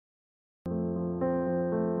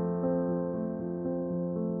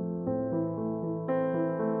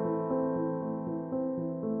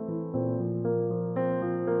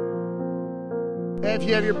If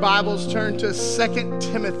you have your Bibles, turn to 2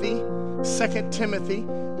 Timothy. 2 Timothy.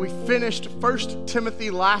 We finished 1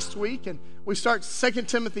 Timothy last week, and we start 2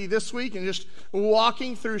 Timothy this week, and just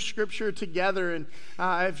walking through Scripture together. And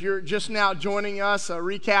if you're just now joining us, a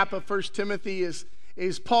recap of 1 Timothy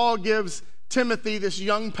is Paul gives Timothy, this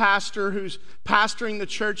young pastor who's pastoring the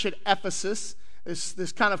church at Ephesus,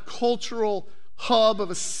 this kind of cultural hub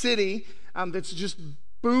of a city that's just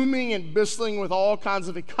booming and bristling with all kinds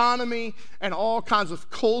of economy and all kinds of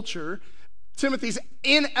culture. Timothy's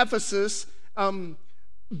in Ephesus,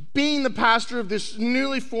 being the pastor of this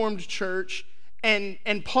newly formed church,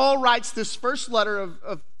 and Paul writes this first letter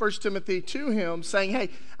of 1 Timothy to him saying,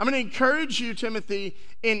 hey, I'm going to encourage you, Timothy,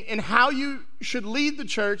 in how you should lead the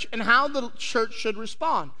church and how the church should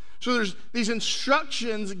respond. So there's these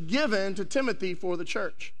instructions given to Timothy for the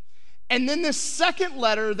church. And then this second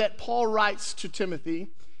letter that Paul writes to Timothy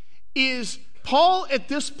is Paul at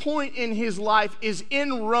this point in his life is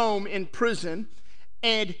in Rome in prison,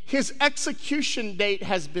 and his execution date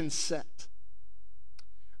has been set.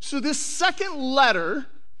 So this second letter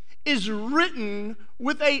is written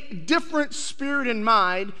with a different spirit in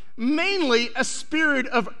mind, mainly a spirit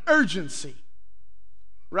of urgency,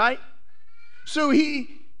 right? So he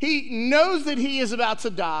knows that he is about to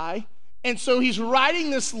die, and so he's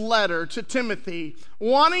writing this letter to Timothy,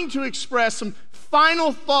 wanting to express some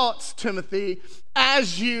final thoughts, Timothy,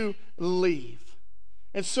 as you leave.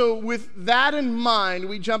 And so with that in mind,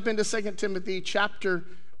 we jump into 2 Timothy chapter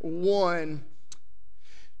 1.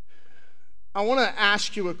 I want to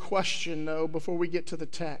ask you a question, though, before we get to the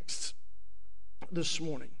text this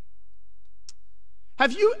morning.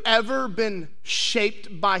 Have you ever been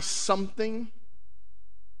shaped by something?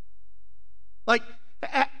 Like,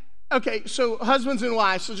 okay, so husbands and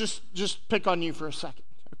wives, so just pick on you for a second,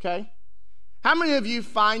 okay? How many of you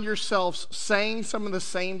find yourselves saying some of the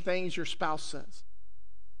same things your spouse says?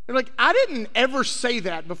 You're like, I didn't ever say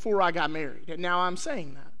that before I got married, and now I'm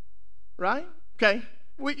saying that, right? Okay,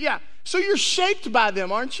 yeah. So you're shaped by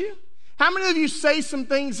them, aren't you? How many of you say some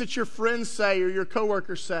things that your friends say or your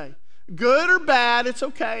coworkers say? Good or bad, it's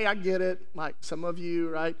okay, I get it, like some of you,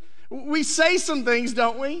 right? We say some things,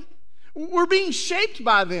 don't we? We're being shaped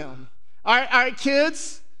by them. All right,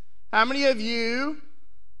 kids, how many of you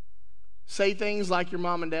say things like your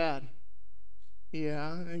mom and dad?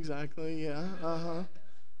 Yeah, exactly, yeah,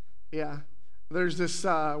 yeah. There's this,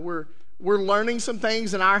 we're learning some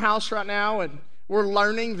things in our house right now, and we're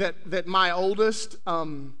learning that my oldest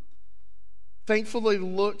thankfully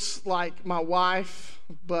looks like my wife,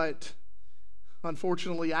 but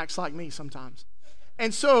unfortunately acts like me sometimes.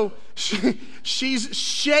 And so she's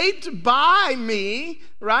shaped by me,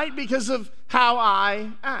 right, because of how I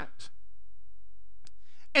act.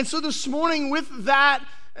 And so this morning, with that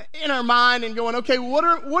in our mind and going, okay, what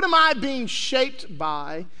am I being shaped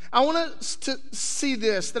by? I want us to see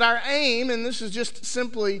this, that our aim, and this is just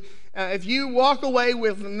simply, if you walk away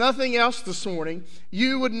with nothing else this morning,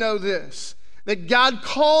 you would know this, that God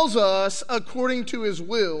calls us according to his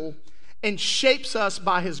will and shapes us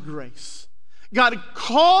by his grace. God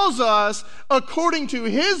calls us according to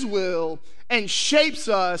his will and shapes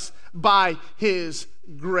us by his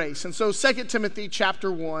grace. And so 2 Timothy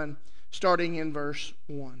chapter 1, starting in verse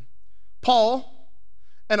 1. Paul,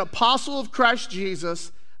 an apostle of Christ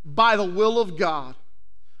Jesus, by the will of God,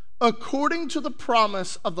 according to the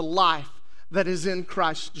promise of the life that is in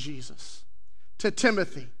Christ Jesus. To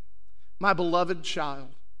Timothy, my beloved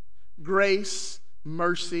child, grace,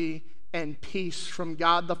 mercy, and peace from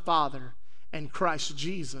God the Father and Christ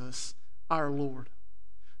Jesus our Lord.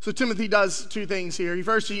 So Timothy does two things here.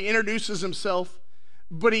 He introduces himself,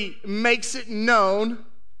 but he makes it known,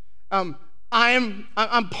 I'm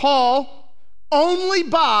Paul only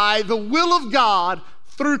by the will of God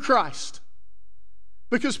through Christ.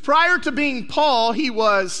 Because prior to being Paul, he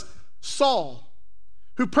was Saul,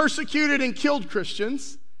 who persecuted and killed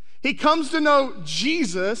Christians. He comes to know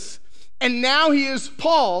Jesus, and now he is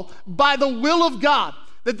Paul by the will of God.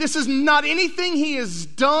 That this is not anything he has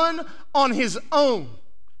done on his own.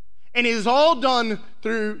 And it is all done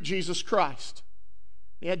through Jesus Christ.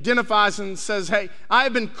 He identifies and says, hey, I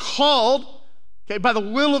have been called, okay, by the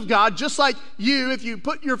will of God, just like you, if you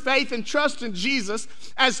put your faith and trust in Jesus,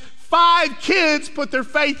 as 5 kids put their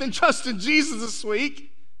faith and trust in Jesus this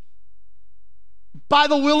week, by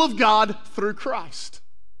the will of God through Christ.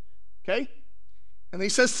 Okay? And he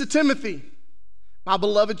says to Timothy, my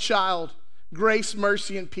beloved child, grace,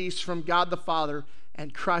 mercy, and peace from God the Father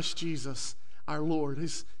and Christ Jesus our Lord.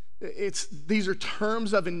 These are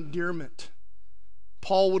terms of endearment.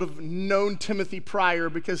 Paul would have known Timothy prior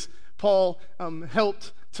because Paul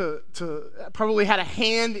helped probably had a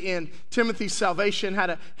hand in Timothy's salvation, had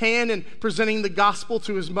a hand in presenting the gospel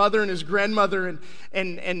to his mother and his grandmother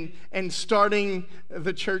and starting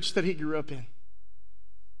the church that he grew up in.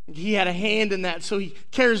 He had a hand in that, so he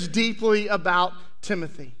cares deeply about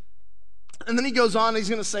Timothy. And then he goes on, he's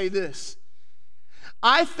going to say this: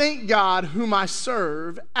 I thank God whom I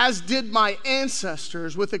serve, as did my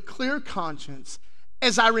ancestors, with a clear conscience,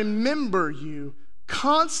 as I remember you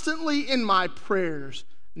constantly in my prayers,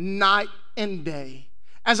 night and day.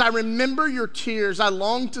 As I remember your tears, I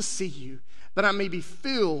long to see you, that I may be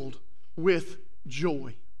filled with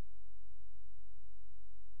joy.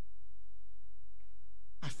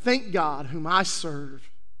 I thank God whom I serve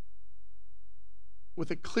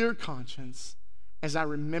with a clear conscience, as I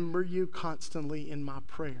remember you constantly in my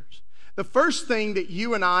prayers. The first thing that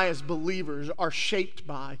you and I as believers are shaped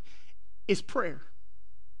by is prayer.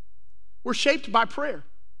 We're shaped by prayer.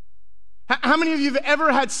 How many of you have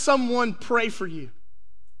ever had someone pray for you?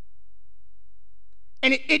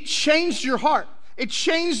 And it changed your heart. It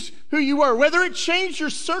changed who you were. Whether it changed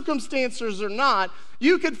your circumstances or not,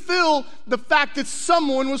 you could feel the fact that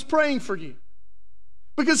someone was praying for you.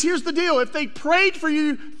 Because here's the deal. If they prayed for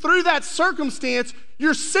you through that circumstance,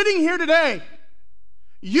 you're sitting here today.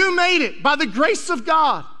 You made it by the grace of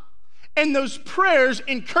God. And those prayers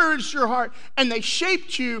encouraged your heart, and they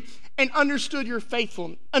shaped you and understood your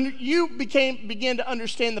faithfulness. And you began to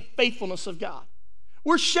understand the faithfulness of God.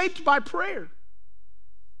 We're shaped by prayer.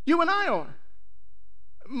 You and I are.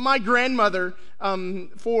 My grandmother,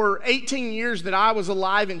 for 18 years that I was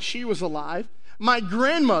alive and she was alive, my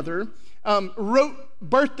grandmother wrote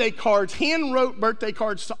birthday cards, hand-wrote birthday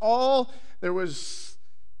cards to all, there was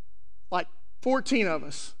like 14 of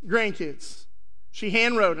us, grandkids. She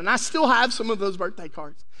hand-wrote, and I still have some of those birthday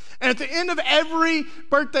cards. And at the end of every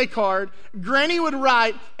birthday card, Granny would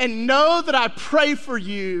write, and know that I pray for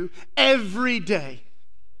you every day.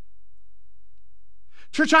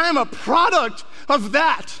 Church, I am a product of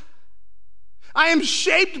that. I am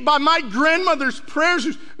shaped by my grandmother's prayers,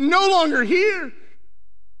 who's no longer here.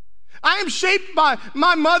 I am shaped by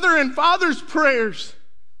my mother and father's prayers,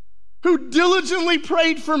 who diligently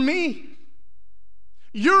prayed for me.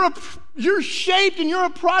 You're shaped and you're a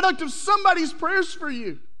product of somebody's prayers for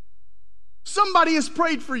you. Somebody has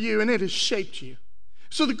prayed for you and it has shaped you.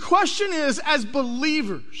 So the question is, as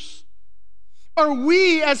believers, are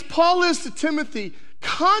we, as Paul is to Timothy,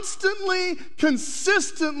 constantly,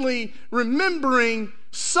 consistently remembering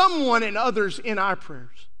someone and others in our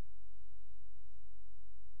prayers?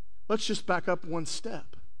 Let's just back up one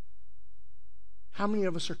step. How many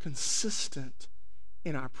of us are consistent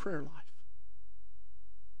in our prayer life?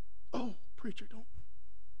 Oh, preacher, don't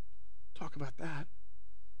talk about that.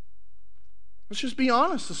 Let's just be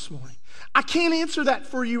honest this morning. I can't answer that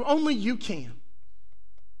for you. Only you can.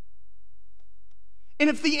 And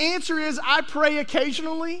if the answer is, I pray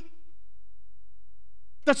occasionally,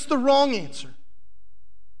 that's the wrong answer.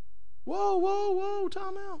 Whoa,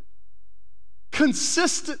 time out.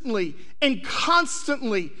 Consistently and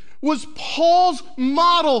constantly was Paul's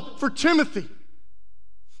model for Timothy.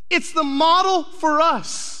 It's the model for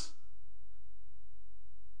us.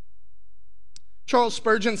 Charles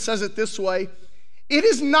Spurgeon says it this way: it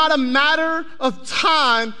is not a matter of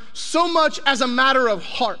time so much as a matter of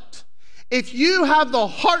heart. If you have the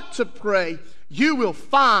heart to pray, you will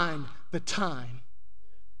find the time.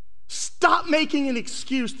 Stop making an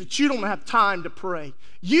excuse that you don't have time to pray.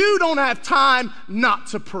 You don't have time not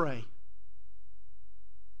to pray.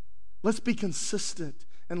 Let's be consistent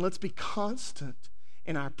and let's be constant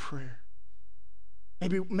in our prayer.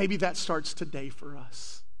 Maybe that starts today for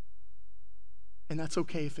us. And that's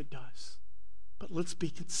okay if it does. But let's be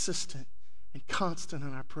consistent and constant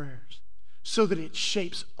in our prayers so that it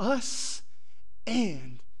shapes us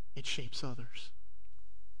and it shapes others.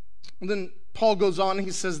 And then Paul goes on and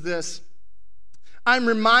he says this: I'm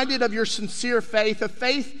reminded of your sincere faith, a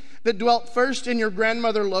faith that dwelt first in your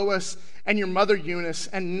grandmother Lois and your mother Eunice,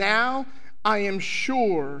 and now I am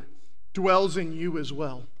sure dwells in you as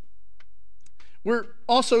well. We're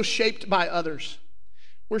also shaped by others.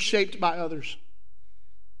 We're shaped by others.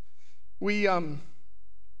 We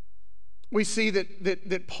see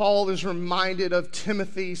that Paul is reminded of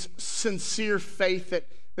Timothy's sincere faith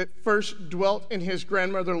that first dwelt in his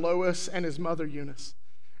grandmother Lois and his mother Eunice.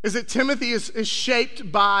 Is that Timothy is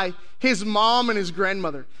shaped by his mom and his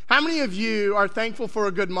grandmother. How many of you are thankful for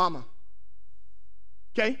a good mama?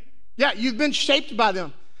 Okay? Yeah, you've been shaped by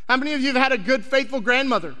them. How many of you have had a good, faithful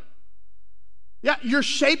grandmother? Yeah, you're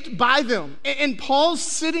shaped by them. And Paul's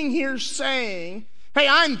sitting here saying, hey,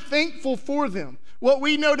 I'm thankful for them. What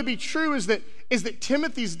we know to be true is that is that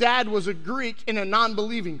Timothy's dad was a Greek and a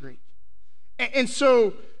non-believing Greek. And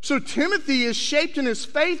so Timothy is shaped in his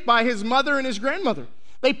faith by his mother and his grandmother.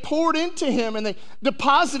 They poured into him and they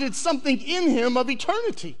deposited something in him of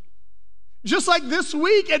eternity. Just like this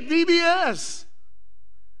week at VBS.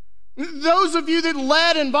 Those of you that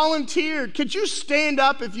led and volunteered, could you stand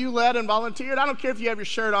up if you led and volunteered? I don't care if you have your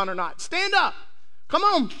shirt on or not. Stand up. Come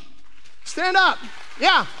on. Stand up.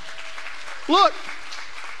 Yeah. Look.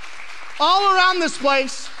 All around this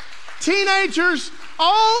place, teenagers,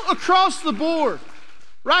 all across the board,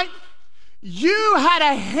 right? You had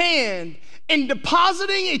a hand in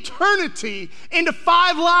depositing eternity into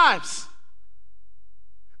 5 lives.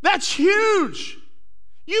 That's huge.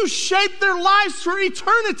 You shaped their lives for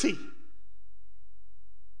eternity.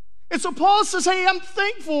 And so Paul says, hey, I'm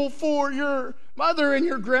thankful for your mother and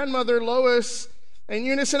your grandmother, Lois and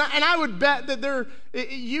Eunice. And I would bet that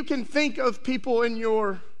you can think of people in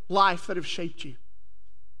your life that have shaped you.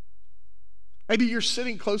 Maybe you're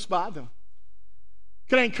sitting close by them.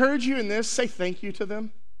 Can I encourage you in this? Say thank you to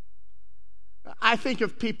them. I think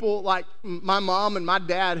of people like my mom and my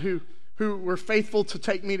dad who were faithful to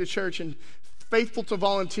take me to church and faithful to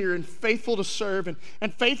volunteer and faithful to serve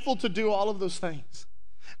and faithful to do all of those things.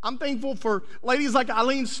 I'm thankful for ladies like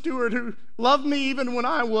Eileen Stewart who loved me even when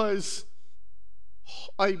I was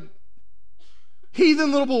a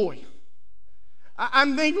heathen little boy.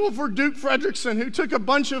 I'm thankful for Duke Fredrickson who took a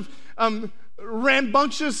bunch of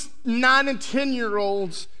rambunctious 9 and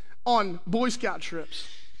 10-year-olds on Boy Scout trips.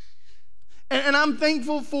 And I'm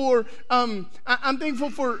thankful for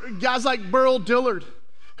guys like Burl Dillard,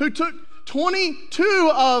 who took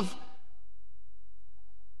 22 of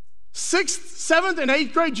 6th, 7th, and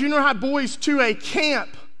 8th grade junior high boys to a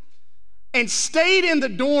camp and stayed in the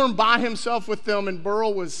dorm by himself with them, and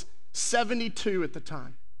Burl was 72 at the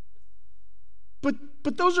time.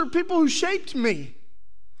 But those are people who shaped me.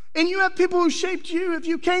 And you have people who shaped you. If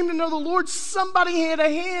you came to know the Lord, somebody had a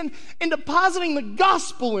hand in depositing the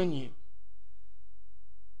gospel in you.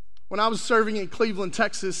 When I was serving in Cleveland,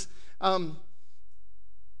 Texas,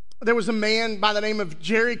 there was a man by the name of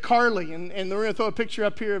Jerry Carley, and we're going to throw a picture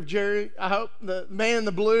up here of Jerry. I hope the man in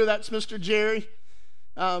the blue, that's Mr. Jerry.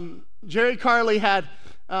 Jerry Carley had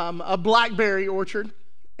a blackberry orchard,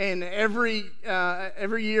 and every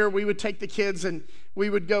year we would take the kids and we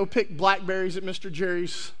would go pick blackberries at Mr.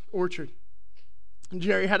 Jerry's orchard. And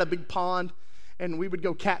Jerry had a big pond, and we would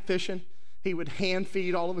go catfishing. He would hand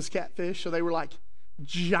feed all of his catfish, so they were like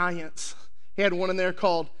giants. He had one in there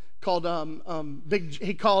called Big.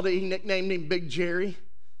 He nicknamed him Big Jerry.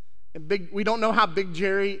 And we don't know how big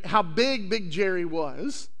Big Jerry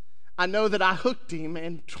was. I know that I hooked him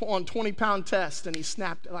on 20-pound test, and he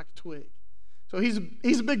snapped it like a twig. So he's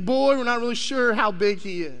a big boy. We're not really sure how big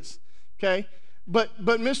he is. Okay, but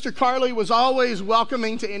Mr. Carley was always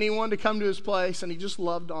welcoming to anyone to come to his place, and he just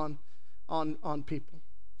loved on people.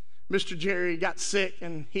 Mr. Jerry got sick,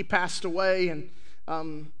 and he passed away, and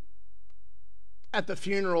at the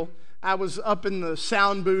funeral, I was up in the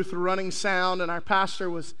sound booth running sound, and our pastor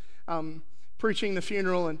was preaching the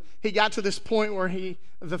funeral, and he got to this point where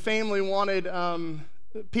the family wanted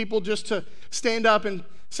people just to stand up and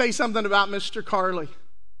say something about Mr. Carley.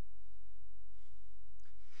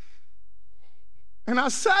 And I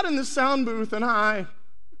sat in the sound booth, and I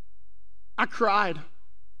cried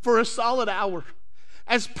for a solid hour.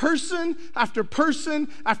 As person after person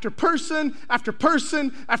after person after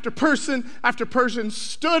person after person after person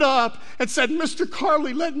stood up and said, Mr.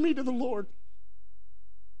 Carley led me to the Lord.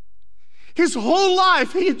 His whole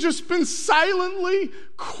life, he had just been silently,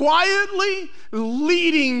 quietly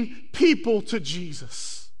leading people to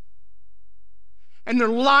Jesus. And their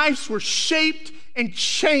lives were shaped and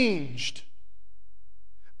changed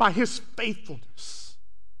by his faithfulness.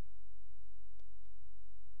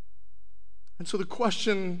 And so the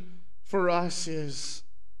question for us is,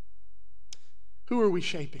 who are we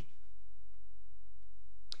shaping?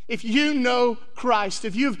 If you know Christ,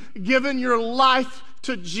 if you've given your life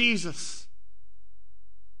to Jesus,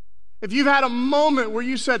 if you've had a moment where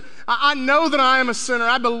you said, I know that I am a sinner,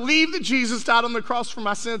 I believe that Jesus died on the cross for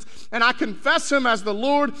my sins, and I confess him as the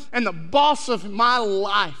Lord and the boss of my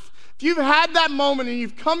life. If you've had that moment and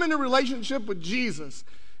you've come into relationship with Jesus,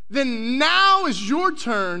 then now is your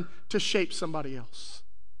turn to shape somebody else.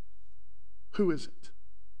 Who is it?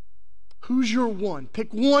 Who's your one?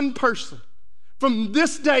 Pick one person from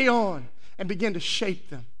this day on and begin to shape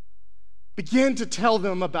them. Begin to tell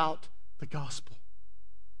them about the gospel.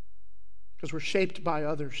 Because we're shaped by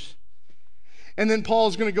others. And then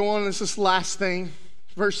Paul's going to go on, this last thing.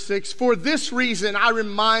 Verse 6, for this reason I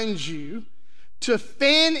remind you to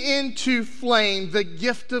fan into flame the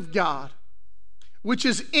gift of God which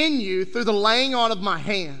is in you through the laying on of my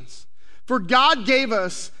hands. For God gave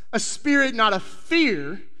us a spirit not of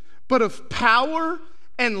fear, but of power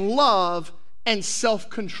and love and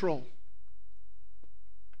self-control.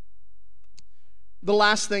 The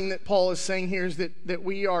last thing that Paul is saying here is that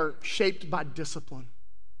we are shaped by discipline.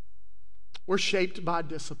 We're shaped by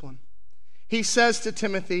discipline. He says to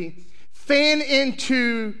Timothy, fan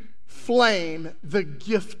into flame the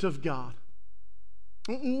gift of God.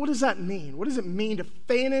 What does that mean? What does it mean to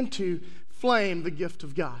fan into flame the gift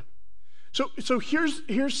of God? So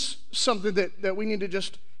here's something that we need to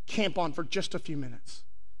just camp on for just a few minutes.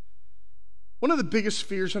 One of the biggest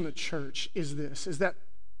fears in the church is this, is that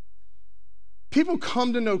people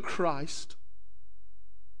come to know Christ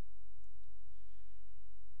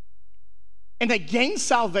and they gain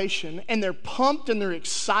salvation and they're pumped and they're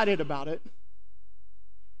excited about it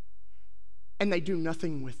and they do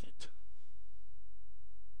nothing with it.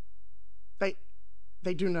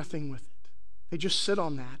 They do nothing with it. They just sit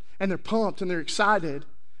on that and they're pumped and they're excited,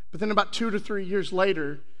 but then about 2 to 3 years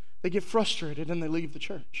later, they get frustrated and they leave the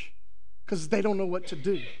church because they don't know what to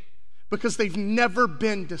do, because they've never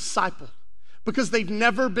been discipled, because they've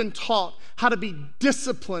never been taught how to be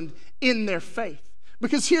disciplined in their faith.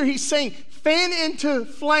 Because here he's saying, fan into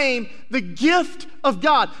flame the gift of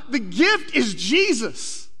God. The gift is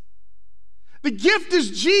Jesus. The gift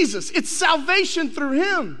is Jesus. It's salvation through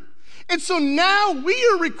him. And so now we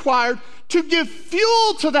are required to give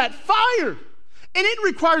fuel to that fire. And it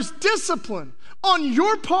requires discipline on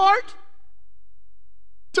your part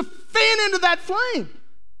to fan into that flame.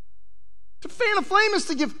 To fan a flame is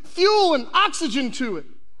to give fuel and oxygen to it.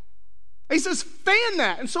 He says, fan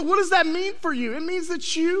that. And so what does that mean for you? It means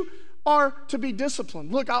that you are to be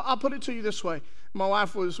disciplined. Look, I'll put it to you this way. My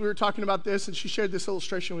wife we were talking about this, and she shared this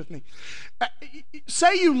illustration with me.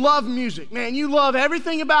 Say you love music. Man, you love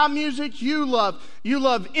everything about music. You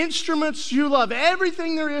love instruments. You love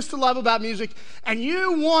everything there is to love about music. And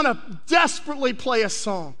you want to desperately play a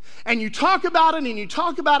song. And you talk about it, and you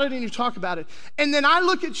talk about it, and you talk about it. And then I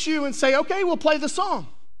look at you and say, okay, we'll play the song.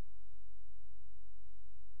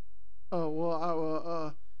 Oh,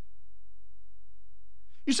 well,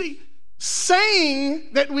 you see, saying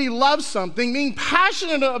that we love something, being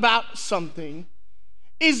passionate about something,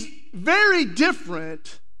 is very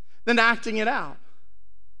different than acting it out.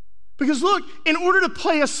 Because look, in order to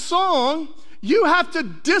play a song, you have to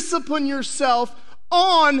discipline yourself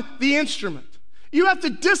on the instrument. You have to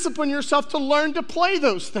discipline yourself to learn to play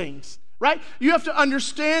those things, right? You have to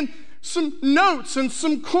understand some notes and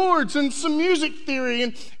some chords and some music theory,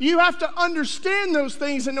 and you have to understand those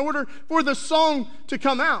things in order for the song to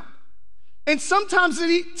come out. And sometimes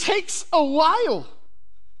it takes a while,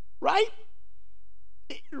 right?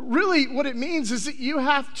 Really, what it means is that you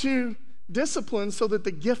have to discipline so that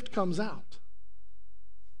the gift comes out.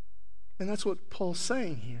 And that's what Paul's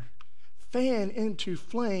saying here. Fan into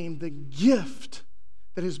flame the gift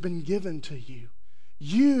that has been given to you.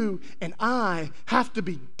 You and I have to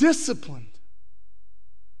be disciplined.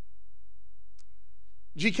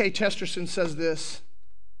 G.K. Chesterton says this: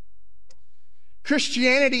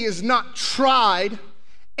 Christianity is not tried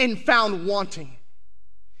and found wanting.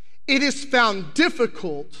 It is found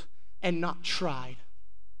difficult and not tried.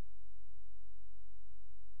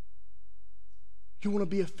 You want to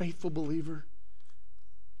be a faithful believer?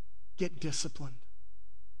 Get disciplined.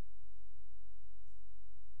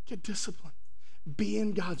 Get disciplined. Be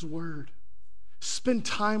in God's word. Spend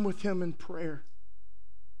time with him in prayer.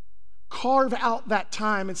 Carve out that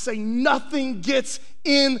time and say, nothing gets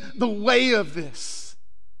in the way of this.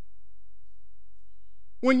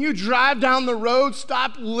 When you drive down the road,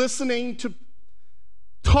 stop listening to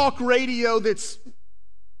talk radio that's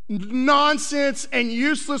nonsense and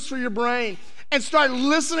useless for your brain and start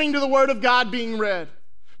listening to the word of God being read.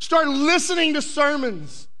 Start listening to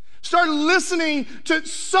sermons. Start listening to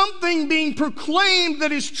something being proclaimed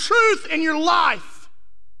that is truth in your life.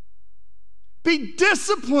 Be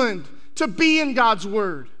disciplined to be in God's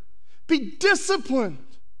word. Be disciplined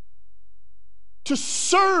to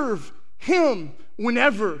serve him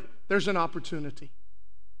whenever there's an opportunity.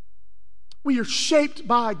 We are shaped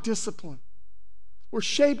by discipline. We're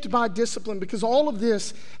shaped by discipline because all of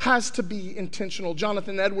this has to be intentional.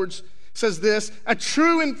 Jonathan Edwards says this: a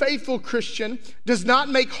true and faithful Christian does not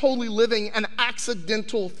make holy living an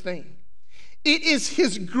accidental thing. It is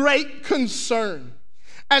his great concern.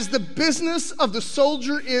 As the business of the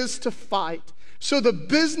soldier is to fight, so the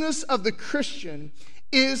business of the Christian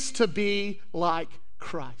is to be like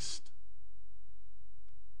Christ.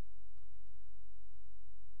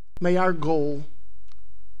 May our goal,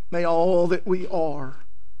 may all that we are,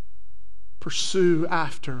 pursue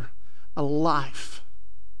after a life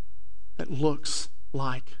that looks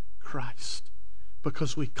like Christ.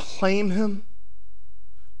 Because we claim him,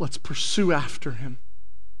 let's pursue after him.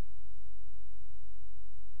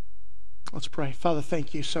 Let's pray. Father,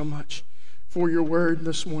 thank you so much for your word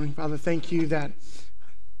this morning. Father, thank you that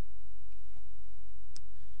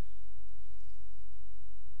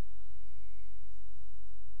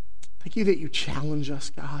you challenge us,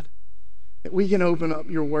 God. That we can open up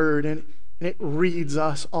your word and it reads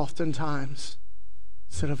us oftentimes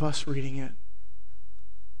instead of us reading it.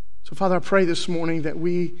 So, Father, I pray this morning that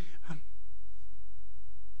we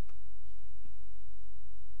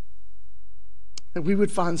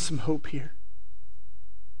would find some hope here.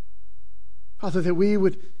 Father, that we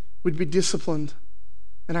would be disciplined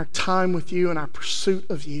in our time with you and our pursuit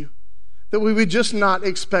of you. That we would just not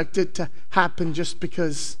expect it to happen just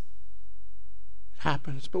because it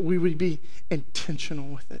happens, but we would be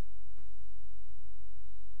intentional with it.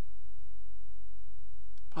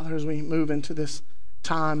 Father, as we move into this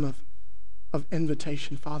time of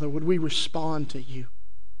invitation, Father, would we respond to you?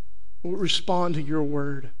 Would we respond to your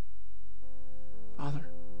word, Father?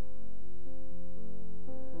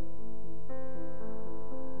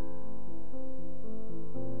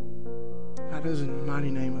 God, it is in the mighty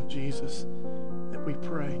name of Jesus that we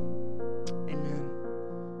pray. Amen.